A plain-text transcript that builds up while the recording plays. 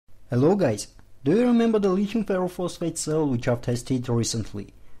Hello guys, do you remember the lithium ferrophosphate cell which I've tested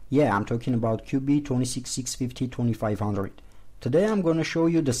recently? Yeah, I'm talking about QB26650-2500. Today I'm gonna show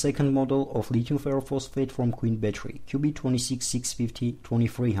you the second model of lithium ferrophosphate from Queen Battery,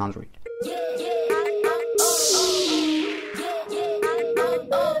 QB26650-2300.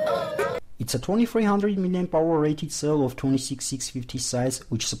 It's a 2300 mAh rated cell of 26650 size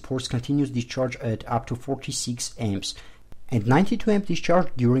which supports continuous discharge at up to 46 amps and 92 amp discharge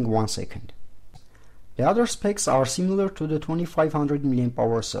during 1 second. The other specs are similar to the 2500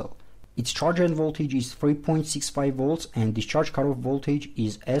 mAh cell. Its charge end voltage is 3.65 volts and discharge cutoff voltage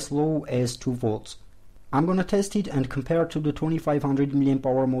is as low as 2 volts. I'm gonna test it and compare it to the 2500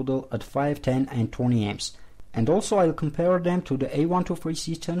 mAh model at 5, 10 and 20 amps. And also I'll compare them to the A123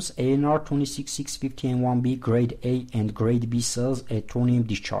 Systems ANR26650M1B grade A and grade B cells at 20 amp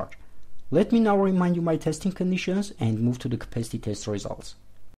discharge. Let me now remind you my testing conditions and move to the capacity test results.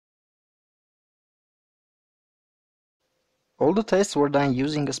 All the tests were done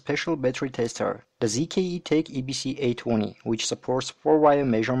using a special battery tester, the ZKE Tech EBC-A20, which supports 4-wire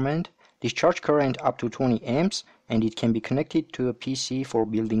measurement, discharge current up to 20 amps, and it can be connected to a PC for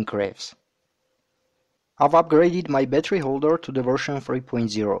building graphs. I've upgraded my battery holder to the version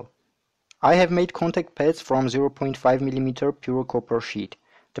 3.0. I have made contact pads from 0.5 mm pure copper sheet.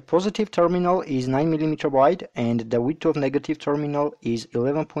 The positive terminal is 9 mm wide and the width of negative terminal is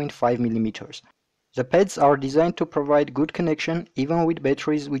 11.5 mm. The pads are designed to provide good connection even with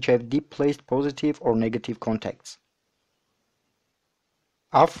batteries which have deep placed positive or negative contacts.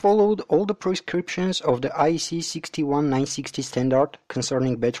 I've followed all the prescriptions of the IEC 61960 standard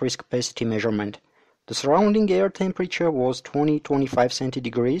concerning battery's capacity measurement. The surrounding air temperature was 20-25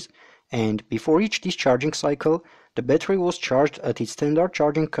 centigrades, and before each discharging cycle, the battery was charged at its standard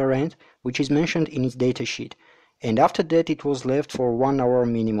charging current, which is mentioned in its datasheet, and after that it was left for 1 hour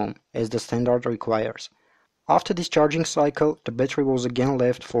minimum, as the standard requires. After discharging cycle, the battery was again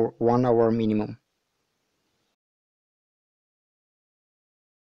left for 1 hour minimum.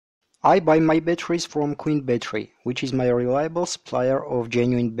 I buy my batteries from Queen Battery, which is my reliable supplier of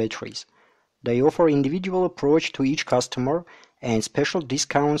genuine batteries. They offer individual approach to each customer and special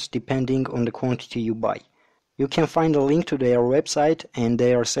discounts depending on the quantity you buy. You can find a link to their website and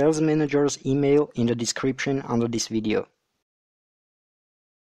their sales manager's email in the description under this video.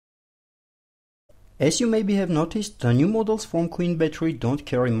 As you maybe have noticed, the new models from Queen Battery don't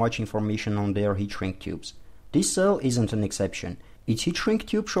carry much information on their heat shrink tubes. This cell isn't an exception. Its heat shrink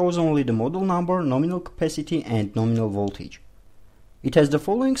tube shows only the model number, nominal capacity and nominal voltage. It has the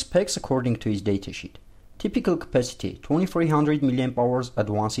following specs according to its datasheet. Typical capacity 2300 mAh at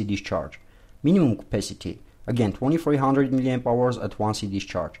 1C discharge. Minimum capacity again 2300 mAh at 1C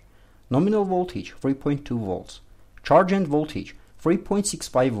discharge. Nominal voltage 3.2 volts. Charge end voltage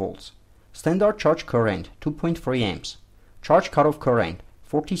 3.65 volts. Standard charge current 2.3 amps. Charge cutoff current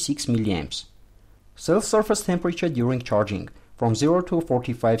 46 milliamps. Cell surface temperature during charging from 0 to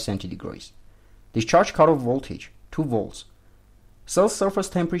 45 centigrades. Discharge cutoff voltage 2 volts. Cell surface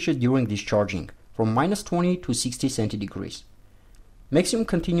temperature during discharging from -20 to 60 centigrades. Maximum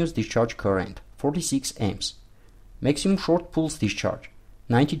continuous discharge current 46 amps. Maximum short pulse discharge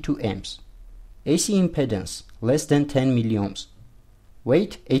 92 amps. AC impedance less than 10 milliohms.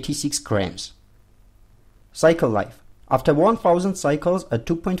 Weight 86 grams. Cycle life. After 1000 cycles at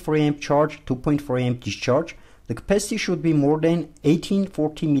 2.3 amp charge, 2.3 amp discharge, the capacity should be more than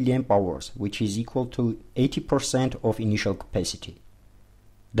 1840 mAh, which is equal to 80% of initial capacity.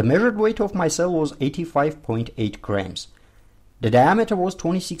 The measured weight of my cell was 85.8 grams. The diameter was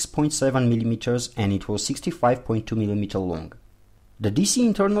 26.7 mm and it was 65.2 mm long. The DC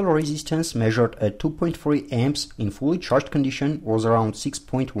internal resistance measured at 2.3 amps in fully charged condition was around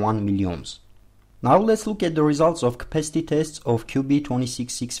 6.1 milliohms. Now let's look at the results of capacity tests of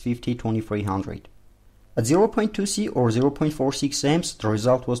QB26650-2300. At 0.2C or 0.46 amps, the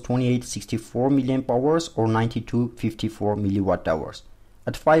result was 2864 mAh or 9254 mWh.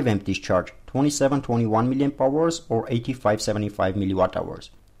 At 5 amp discharge, 2721 mAh or 8575 mWh.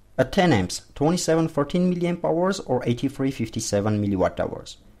 At 10 amps, 2713 mAh or 8357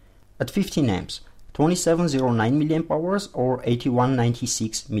 mWh. At 15 amps, 2709 mAh or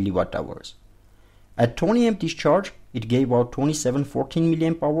 8196 mWh. At 20 amp discharge, it gave out 2714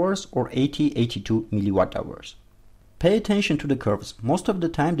 mAh or 8082 mWh. Pay attention to the curves. Most of the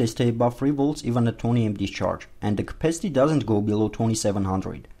time they stay above 3 volts even at 20 amp discharge, and the capacity doesn't go below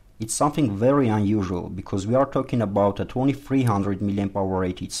 2700. It's something very unusual because we are talking about a 2300 mAh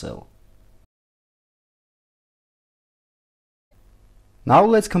rated cell. Now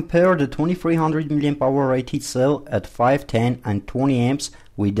let's compare the 2300 mAh rated cell at 5, 10 and 20 amps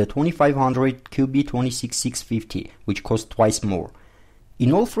with the 2500 QB26650, which costs twice more.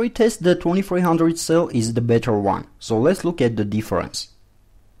 In all three tests, the 2300 cell is the better one, so let's look at the difference.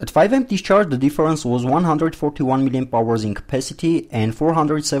 At 5 amp discharge, the difference was 141 mAh in capacity and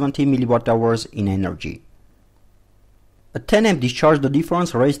 470 mWh in energy. At 10 amp discharge, the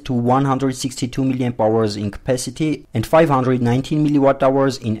difference raised to 162 mAh in capacity and 519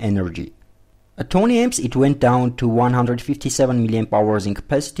 mWh in energy. At 20 amps, it went down to 157 mAh in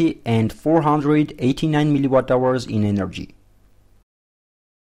capacity and 489 mWh in energy.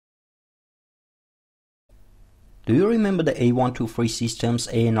 Do you remember the A123 Systems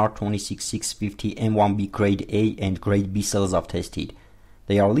ANR26650M1B grade A and grade B cells I've tested?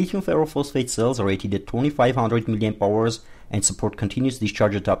 They are lithium ferrophosphate cells rated at 2500 mAh and support continuous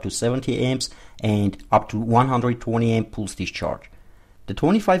discharge at up to 70 amps and up to 120 amp pulse discharge. The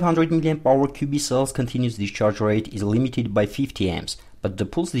 2500 mAh QB cells continuous discharge rate is limited by 50 amps, but the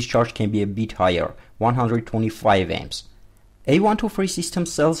pulse discharge can be a bit higher, 125 amps. A123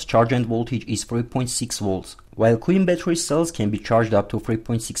 Systems cells charge end voltage is 3.6 volts, while Queen battery cells can be charged up to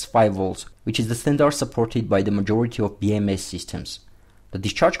 3.65 volts, which is the standard supported by the majority of BMS systems. The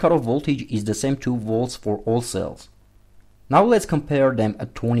discharge cutoff voltage is the same 2 volts for all cells. Now let's compare them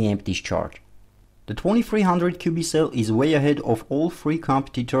at 20 amp discharge. The 2300 QB cell is way ahead of all three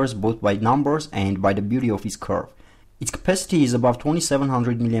competitors both by numbers and by the beauty of its curve. Its capacity is above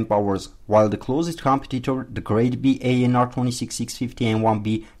 2700 mAh, while the closest competitor, the grade B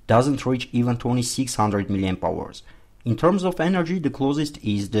ANR26650M1B, doesn't reach even 2600 mAh. In terms of energy, the closest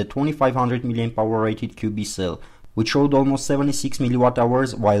is the 2500 mAh rated QB cell, which showed almost 76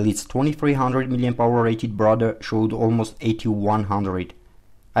 mWh, while its 2300 mAh rated brother showed almost 8100.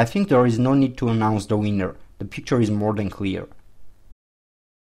 I think there is no need to announce the winner, the picture is more than clear.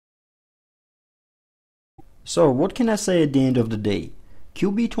 So what can I say at the end of the day?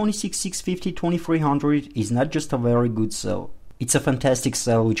 QB26650-2300 is not just a very good cell. It's a fantastic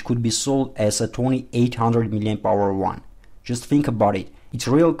cell which could be sold as a 2800 mAh one. Just think about it. Its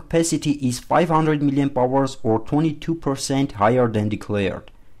real capacity is 500 mAh or 22% higher than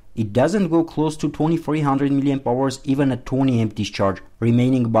declared. It doesn't go close to 2300 mAh even at 20 amp discharge,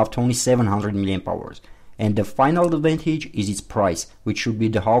 remaining above 2700 mAh. And the final advantage is its price, which should be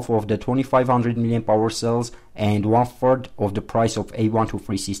the half of the 2500 mAh cells and 1/3 of the price of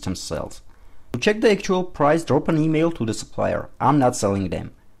A123 Systems cells. To check the actual price, drop an email to the supplier. I'm not selling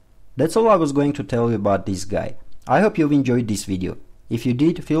them. That's all I was going to tell you about this guy. I hope you've enjoyed this video. If you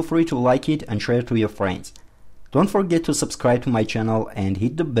did, feel free to like it and share it to your friends. Don't forget to subscribe to my channel and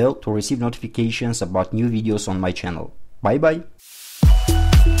hit the bell to receive notifications about new videos on my channel. Bye bye!